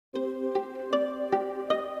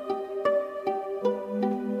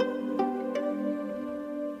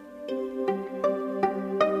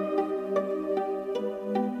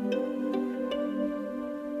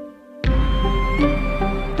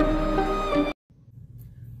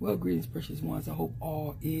Well, greetings, precious ones. I hope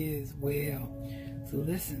all is well. So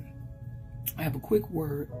listen, I have a quick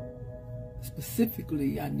word.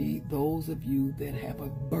 Specifically, I need those of you that have a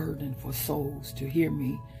burden for souls to hear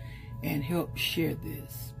me and help share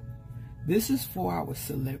this. This is for our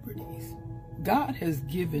celebrities. God has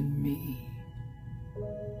given me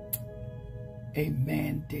a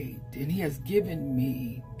mandate, and He has given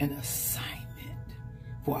me an assignment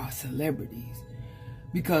for our celebrities,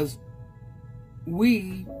 because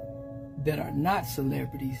we that are not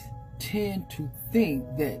celebrities tend to think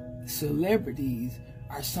that celebrities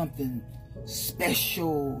are something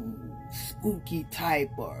special, spooky type,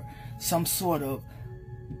 or some sort of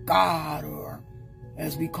god, or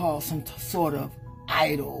as we call some sort of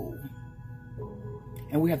idol.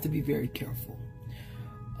 And we have to be very careful.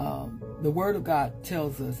 The Word of God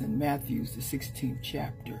tells us in Matthew, the 16th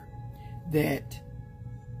chapter, that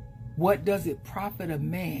what does it profit a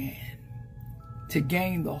man to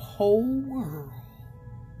gain the whole world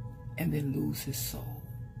and then lose his soul?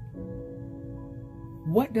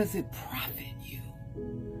 What does it profit you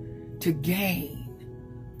to gain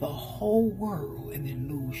the whole world and then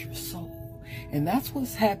lose your soul? And that's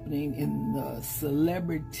what's happening in the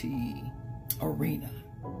celebrity arena.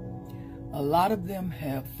 A lot of them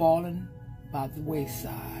have fallen by the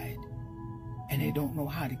wayside, and they don't know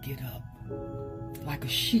how to get up. Like a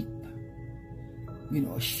sheep. You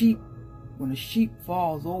know, a sheep, when a sheep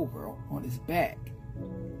falls over on his back,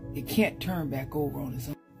 it can't turn back over on its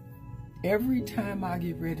own. Every time I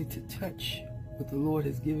get ready to touch what the Lord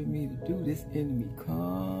has given me to do, this enemy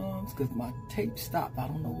comes, because my tape stopped. I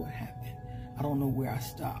don't know what happened. I don't know where I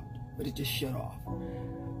stopped, but it just shut off.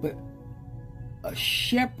 But a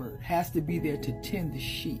shepherd has to be there to tend the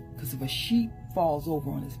sheep, because if a sheep falls over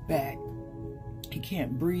on his back, he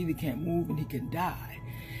can't breathe, he can't move, and he can die.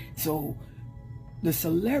 So the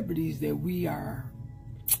celebrities that we are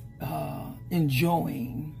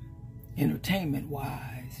enjoying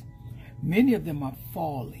entertainment-wise, many of them are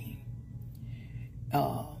falling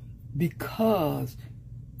because,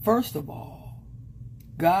 first of all,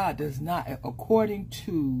 God does not, according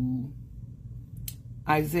to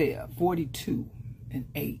Isaiah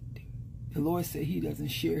 42:8, the Lord said He doesn't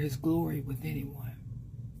share His glory with anyone.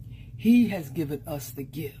 He has given us the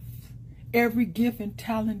gift. Every gift and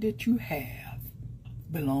talent that you have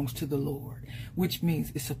belongs to the Lord, which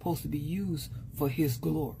means it's supposed to be used for His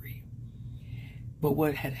glory. But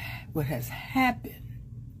what has happened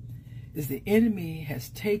is the enemy has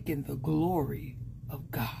taken the glory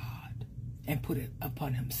of God and put it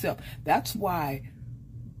upon himself. That's why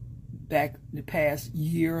back the past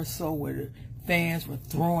year or so, where the fans were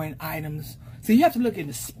throwing items. So you have to look in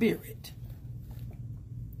the spirit.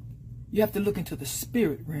 You have to look into the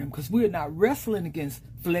spirit realm, because we're not wrestling against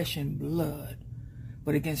flesh and blood,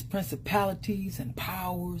 but against principalities and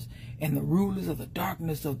powers and the rulers of the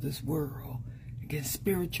darkness of this world, against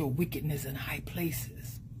spiritual wickedness in high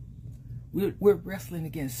places. We're wrestling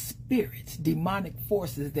against spirits, demonic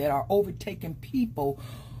forces that are overtaking people,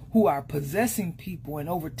 who are possessing people and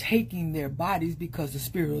overtaking their bodies, because the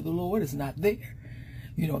Spirit of the Lord is not there.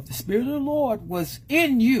 You know, if the Spirit of the Lord was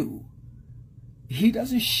in you, He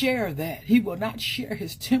doesn't share that. He will not share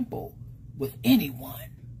His temple with anyone.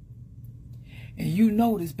 And you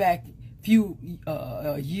notice back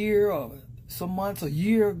a year or some months, a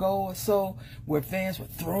year ago or so, where fans were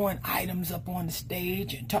throwing items up on the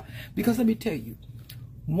stage and talk. Because let me tell you,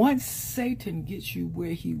 once Satan gets you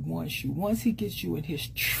where he wants you, once he gets you in his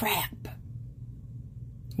trap,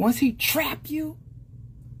 once he trap you,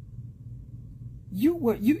 you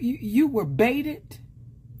were baited,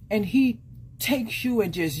 and he takes you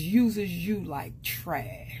and just uses you like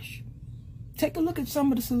trash. Take a look at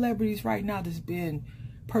some of the celebrities right now that's being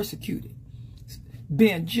persecuted,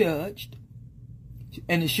 being judged,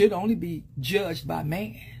 and it should only be judged by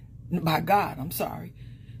man, by God, I'm sorry.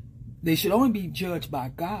 They should only be judged by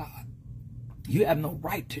God. You have no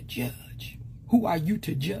right to judge. Who are you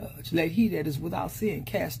to judge? Let he that is without sin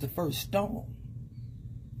cast the first stone.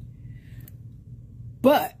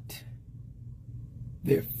 But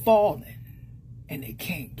they're falling and they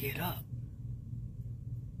can't get up.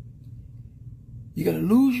 You're going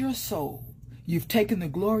to lose your soul. You've taken the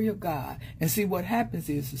glory of God. And see, what happens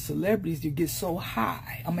is the celebrities, you get so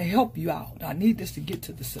high. I'm going to help you out. I need this to get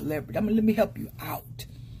to the celebrity. Let me help you out.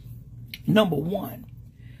 Number one,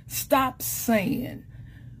 stop saying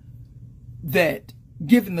that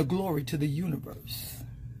giving the glory to the universe.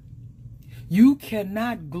 You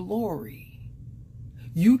cannot glory.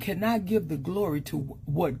 You cannot give the glory to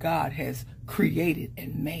what God has created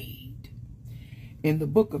and made. In the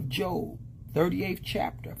book of Job, 38th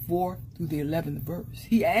chapter, 4 through the 11th verse,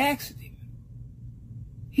 he asked him,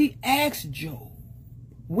 He asked Job,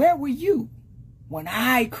 where were you when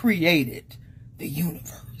I created the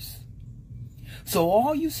universe? So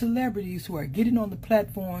all you celebrities who are getting on the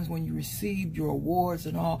platforms when you received your awards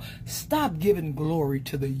and all, stop giving glory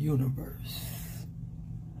to the universe.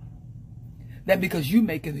 That because you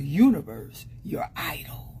making the universe your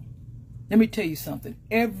idol. Let me tell you something.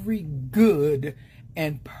 Every good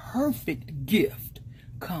and perfect gift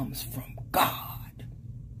comes from God,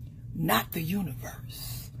 not the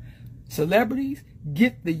universe. Celebrities,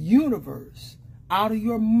 get the universe out of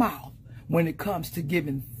your mouth when it comes to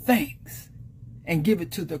giving thanks, and give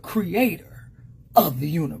it to the creator of the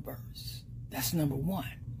universe. That's number one.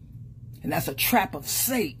 And that's a trap of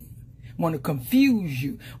Satan. Want to confuse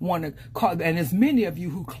you, want to call, and there's many of you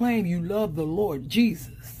who claim you love the Lord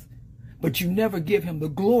Jesus, but you never give him the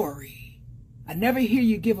glory. I never hear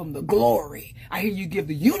you give him the glory. I hear you give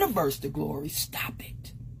the universe the glory. Stop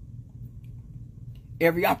it.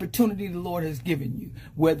 Every opportunity the Lord has given you,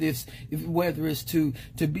 whether it's to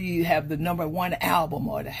have the #1 album,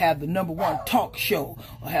 or to have the #1 talk show,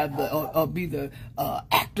 or have or be the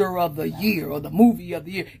actor of the year, or the movie of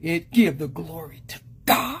the year, it give the glory to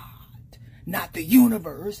God, not the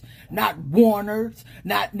universe, not Warner's,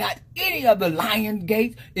 not any of the Lion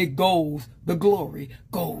Gate. The glory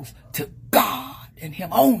goes to God and him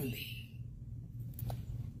only.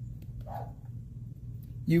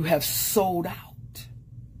 You have sold out.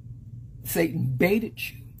 Satan baited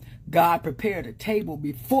you. God prepared a table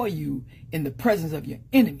before you in the presence of your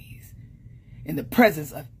enemies, in the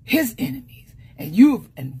presence of his enemies. And you've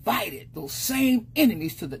invited those same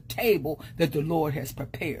enemies to the table that the Lord has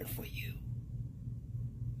prepared for you.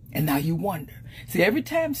 And now you wonder. See, every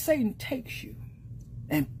time Satan takes you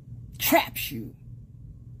and traps you,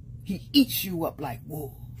 he eats you up like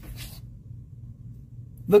wolves.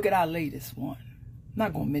 Look at our latest one. I'm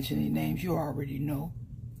not going to mention any names. You already know.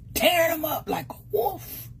 Tearing them up like a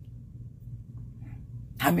wolf.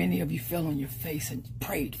 How many of you fell on your face and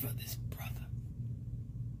prayed for this brother?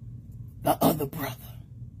 The other brother.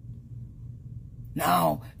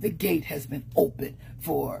 Now the gate has been opened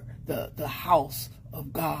for the house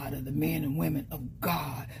of God, and the men and women of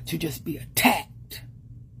God, to just be attacked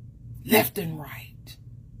left and right.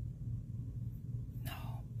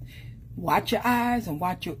 No. Watch your eyes and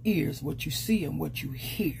watch your ears, what you see and what you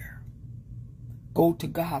hear. Go to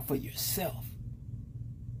God for yourself.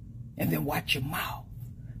 And then watch your mouth.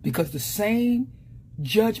 Because the same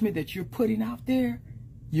judgment that you're putting out there,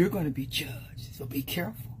 you're going to be judged. So be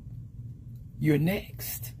careful. You're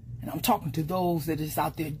next. And I'm talking to those that is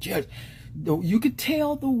out there judged. You could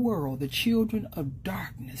tell the world, the children of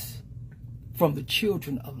darkness, from the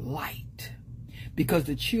children of light. Because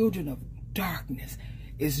the children of darkness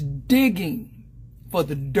is digging for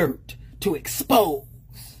the dirt to expose.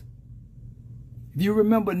 If you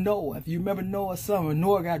remember Noah, Noah's son, when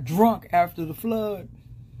Noah got drunk after the flood,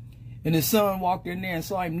 and his son walked in there and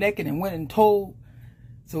saw him naked and went and told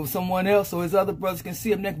so someone else, so his other brothers can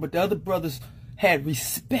see him naked, but the other brothers had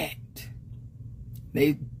respect.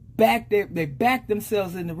 They backed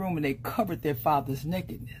themselves in the room and they covered their father's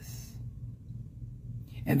nakedness.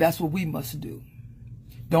 And that's what we must do.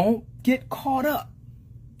 Don't get caught up.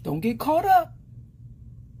 Don't get caught up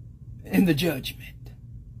in the judgment.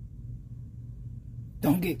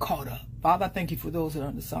 Don't get caught up. Father, I thank you for those that are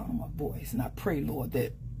under the sound of my voice. And I pray, Lord,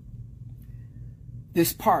 that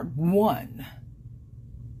this part 1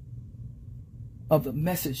 of the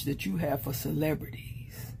message that you have for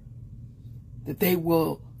celebrities, that they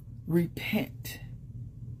will repent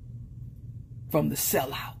from the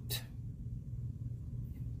sellout.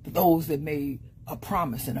 For those that made a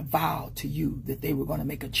promise and a vow to you that they were going to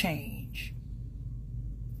make a change.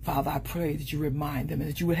 Father, I pray that you remind them and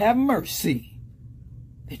that you would have mercy.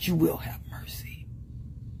 That you will have mercy.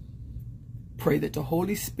 Pray that the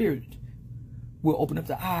Holy Spirit will open up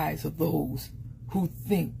the eyes of those who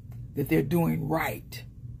think that they're doing right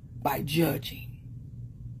by judging.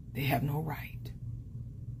 They have no right.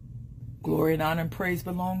 Glory and honor and praise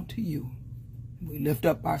belong to you. We lift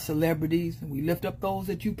up our celebrities and we lift up those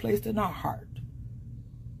that you placed in our heart.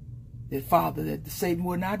 That, Father, that Satan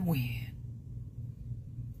will not win.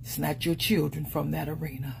 Snatch your children from that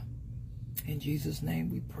arena. In Jesus' name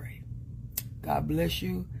we pray. God bless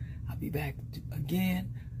you. I'll be back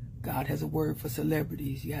again. God has a word for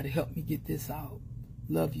celebrities. You got to help me get this out.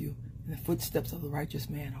 Love you. And the footsteps of the righteous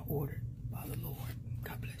man are ordered.